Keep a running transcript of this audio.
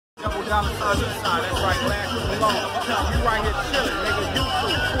$1 side. That's right, Lance Malone. We right here chilling, nigga.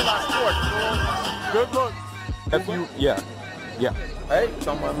 YouTube, Full Out Sports, bro. Good look. If you, yeah. Hey,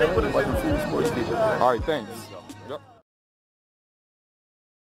 talking about man, like the Full Sports people. All right, thanks. Yep.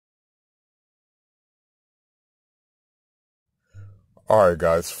 All right,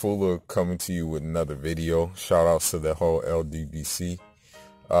 guys, Fula coming to you with another video. Shout outs to the whole LDBC.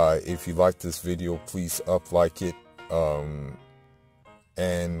 If you like this video, please like it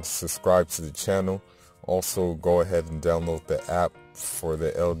and subscribe to the channel. Also, go ahead and download the app for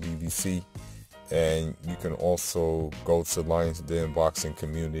the LDBC. And you can also go to Lions Den Boxing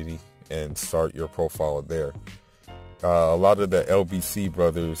Community and start your profile there. A lot of the LBC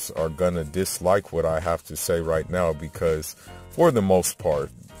brothers are gonna dislike what I have to say right now because, for the most part,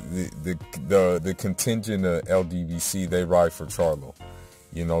 the contingent of LDBC, they ride for Charlo.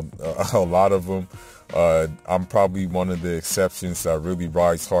 You know, a lot of them. I'm probably one of the exceptions that really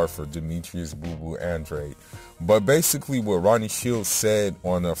rides hard for Demetrius Boo Boo Andrade. But basically what Ronnie Shields said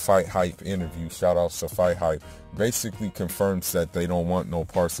on a Fight Hype interview, shout outs to Fight Hype, basically confirms that they don't want no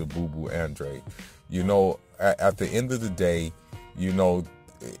parts of Boo Boo Andrade. You know, at the end of the day, you know,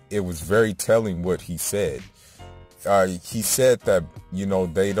 it was very telling what he said. He said that, you know,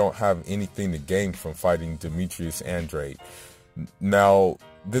 they don't have anything to gain from fighting Demetrius Andrade. Now,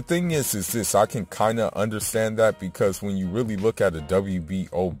 the thing is this, I can kind of understand that because when you really look at a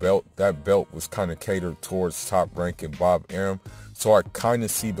WBO belt, that belt was kind of catered towards Top Rank and Bob Arum. So I kind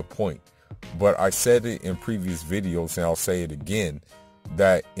of see the point. But I said it in previous videos and I'll say it again,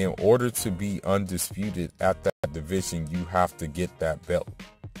 that in order to be undisputed at that division, you have to get that belt.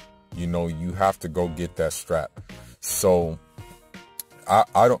 You know, you have to go get that strap. So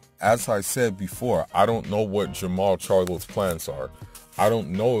I don't, as I said before, I don't know what Jamal Charlo's plans are. I don't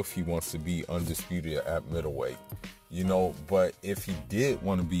know if he wants to be undisputed at middleweight, you know, but if he did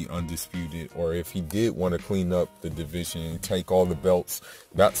want to be undisputed, or if he did want to clean up the division and take all the belts,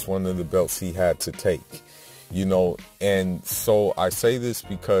 that's one of the belts he had to take, you know. And so I say this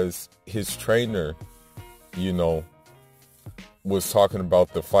because his trainer, you know, was talking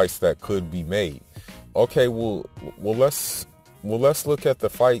about the fights that could be made. Okay, well let's look at the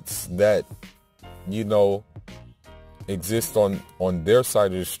fights that, you know, exist on their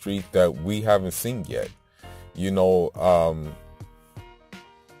side of the street that we haven't seen yet. You know,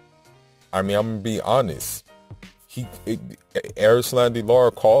 I mean, I'm gonna be honest. Erislandy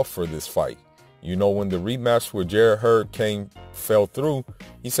Lara called for this fight. You know, when the rematch with Jared Hurd fell through,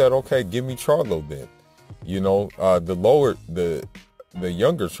 he said, "Okay, give me Charlo then." You know, the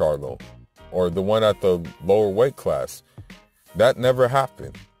younger Charlo, or the one at the lower weight class. That never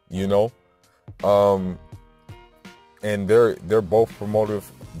happened, you know. And they're both promoted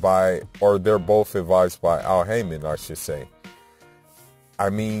by, or they're both advised by Al Heyman, I should say.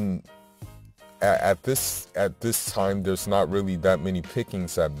 I mean, at this time, there's not really that many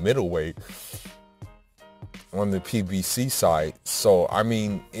pickings at middleweight on the PBC side. So I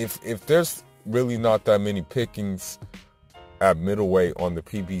mean, if there's really not that many pickings at middleweight on the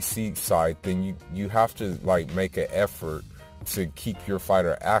PBC side, then you have to like make an effort to keep your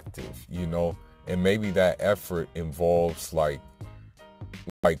fighter active, you know. And maybe that effort involves like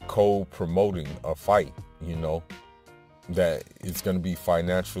co-promoting a fight, you know, that is going to be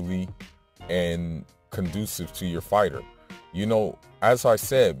financially and conducive to your fighter. You know, as I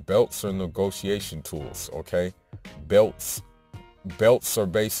said, belts are negotiation tools, okay? Belts are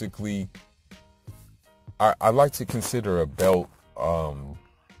basically, I like to consider a belt,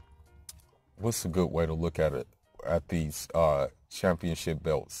 what's a good way to look at it, at these championship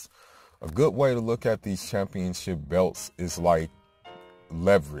belts? A good way to look at these championship belts is like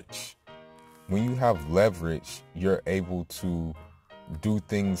leverage. When you have leverage, you're able to do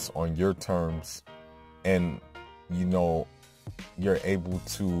things on your terms, and, you know, you're able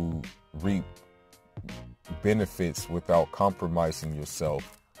to reap benefits without compromising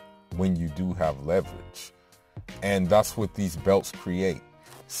yourself when you do have leverage. And that's what these belts create.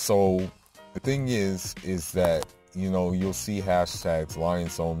 So the thing is that, you know, you'll see hashtags,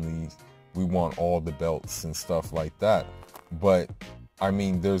 Lions Only, we want all the belts and stuff like that. But I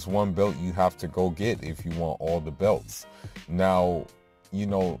mean, there's one belt you have to go get if you want all the belts. Now, you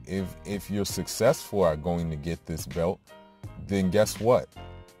know, if you're successful at going to get this belt, then guess what?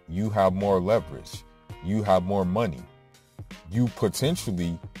 You have more leverage. You have more money. You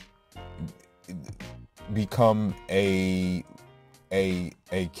potentially become a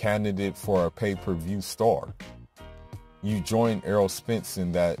candidate for a pay-per-view star. You join Errol Spence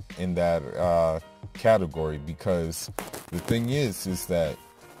in that category, because the thing is that,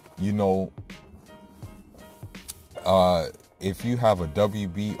 you know, if you have a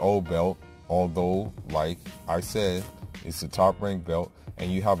WBO belt, although, like I said, it's a top-ranked belt,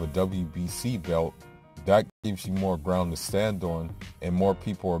 and you have a WBC belt, that gives you more ground to stand on, and more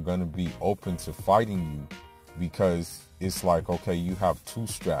people are going to be open to fighting you, because it's like, okay, you have 2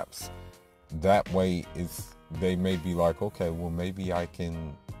 straps. That way, they may be like, okay, well, maybe I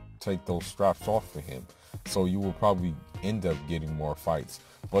can take those straps off for him. So you will probably end up getting more fights.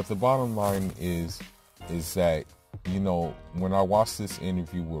 But the bottom line is that, you know, when I watched this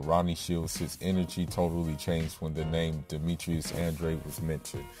interview with Ronnie Shields, his energy totally changed when the name Demetrius Andrade was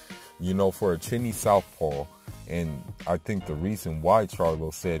mentioned. You know, for a chinny southpaw, and I think the reason why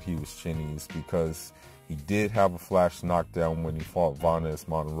Charlo said he was chinny is because he did have a flash knockdown when he fought Vanes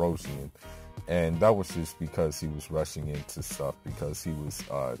Monterosian. And that was just because he was rushing into stuff, because he was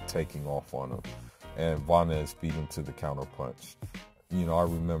taking off on him. And Vanes beat him to the counter punch. You know, I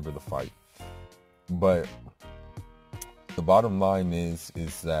remember the fight. But the bottom line is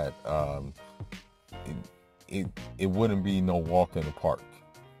that it wouldn't be no walk in the park,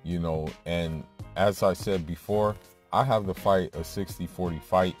 you know. And as I said before, I have the fight a 60-40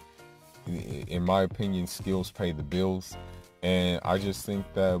 fight. In my opinion, skills pay the bills. And I just think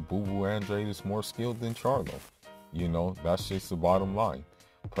that Boo Boo Andrade is more skilled than Charlo. You know, that's just the bottom line.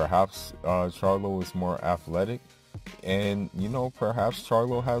 Perhaps Charlo is more athletic. And, you know, perhaps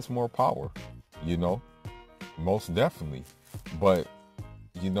Charlo has more power. You know, most definitely. But,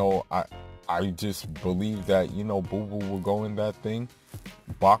 you know, I just believe that, you know, Boo Boo will go in that thing,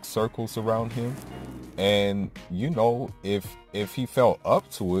 box circles around him. And, you know, if he felt up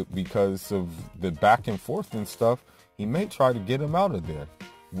to it because of the back and forth and stuff, he may try to get him out of there.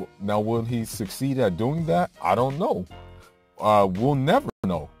 Now, will he succeed at doing that? I don't know. We'll never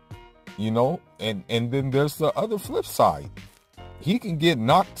know, you know. And then there's the other flip side. He can get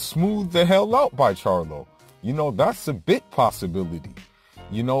knocked smooth the hell out by Charlo. You know, that's a big possibility,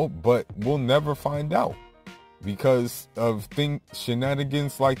 you know, but we'll never find out because of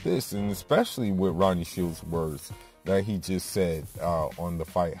shenanigans like this, and especially with Ronnie Shields' words that he just said on the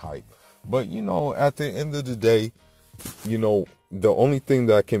Fight Hype. But, you know, at the end of the day, you know, the only thing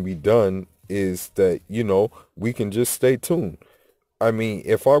that can be done is that, you know, we can just stay tuned. I mean,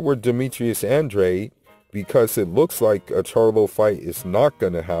 if I were Demetrius Andrade, because it looks like a Charlo fight is not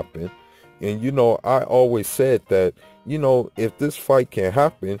going to happen, and, you know, I always said that, you know, if this fight can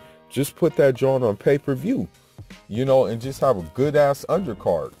happen, just put that joint on pay-per-view, you know, and just have a good-ass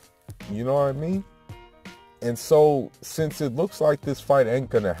undercard. You know what I mean? And so, since it looks like this fight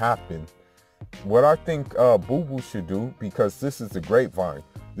ain't going to happen, what I think Boo Boo should do, because this is the grapevine.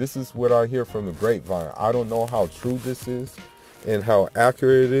 This is what I hear from the grapevine. I don't know how true this is and how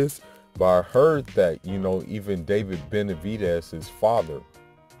accurate it is, but I heard that, you know, even David Benavidez, his father,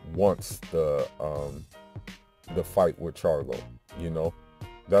 wants the fight with Charlo. You know,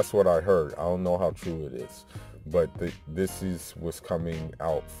 that's what I heard. I don't know how true it is, but this is what's coming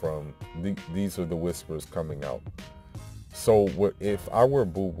out from. These are the whispers coming out. So if I were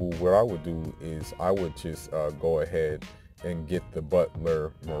Boo Boo, what I would do is I would just go ahead and get the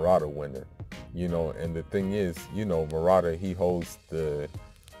Butler Murata winner, you know. And the thing is, you know, Murata, he holds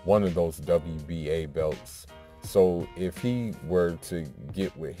one of those WBA belts. So if he were to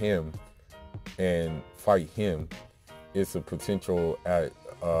get with him and fight him, it's a potential at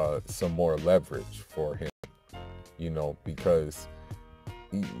some more leverage for him, you know, because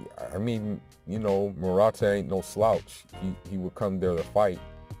I mean, you know, Murata ain't no slouch. He would come there to fight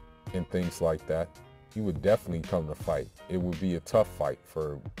and things like that. He would definitely come to fight. It would be a tough fight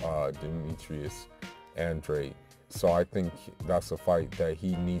for Demetrius Andrade. So I think that's a fight that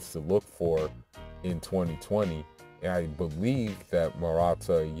he needs to look for in 2020. And I believe that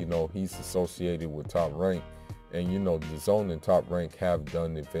Murata, you know, he's associated with Top Rank. And, you know, DAZN and Top Rank have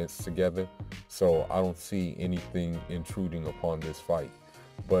done events together. So I don't see anything intruding upon this fight.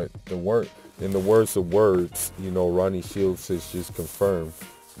 But in the words of words, you know, Ronnie Shields has just confirmed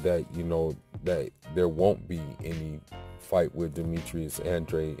that, you know, that there won't be any fight with Demetrius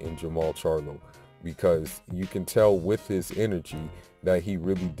Andrade and Jamal Charlo, because you can tell with his energy that he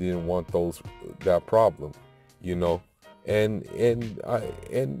really didn't want that problem, you know. And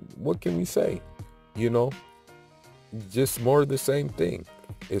what can we say? You know, just more of the same thing.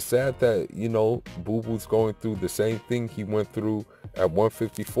 It's sad that, you know, Boo Boo's going through the same thing he went through at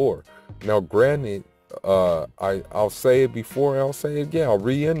 154. Now, granted, I'll say it before and I'll say it again. I'll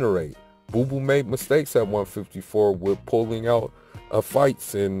reiterate. Boo Boo made mistakes at 154 with pulling out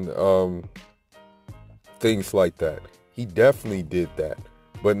fights and things like that. He definitely did that.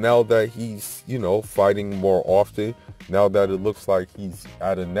 But now that he's, you know, fighting more often, now that it looks like he's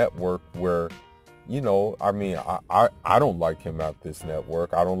at a network where, you know, I mean, I don't like him at this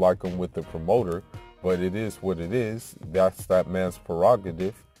network. I don't like him with the promoter, but it is what it is. That's that man's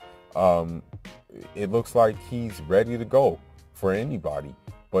prerogative. It looks like he's ready to go for anybody.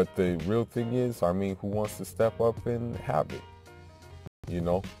 But the real thing is, I mean, who wants to step up and have it? You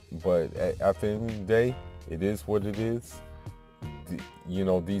know, but at the end of the day, it is what it is. You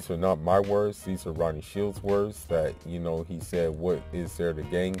know, these are not my words. These are Ronnie Shields' words that, you know, he said, what is there to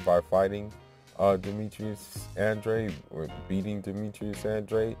gain by fighting Demetrius Andrade or beating Demetrius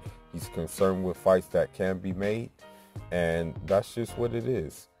Andrade? He's concerned with fights that can be made, and that's just what it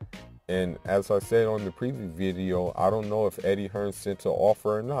is. And as I said on the previous video, I don't know if Eddie Hearn sent an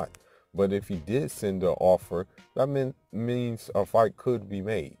offer or not. But if he did send an offer, that means a fight could be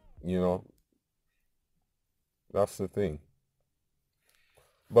made, you know. That's the thing.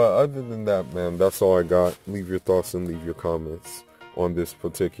 But other than that, man, that's all I got. Leave your thoughts and leave your comments on this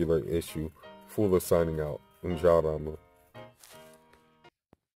particular issue. Fuller signing out. Njadama.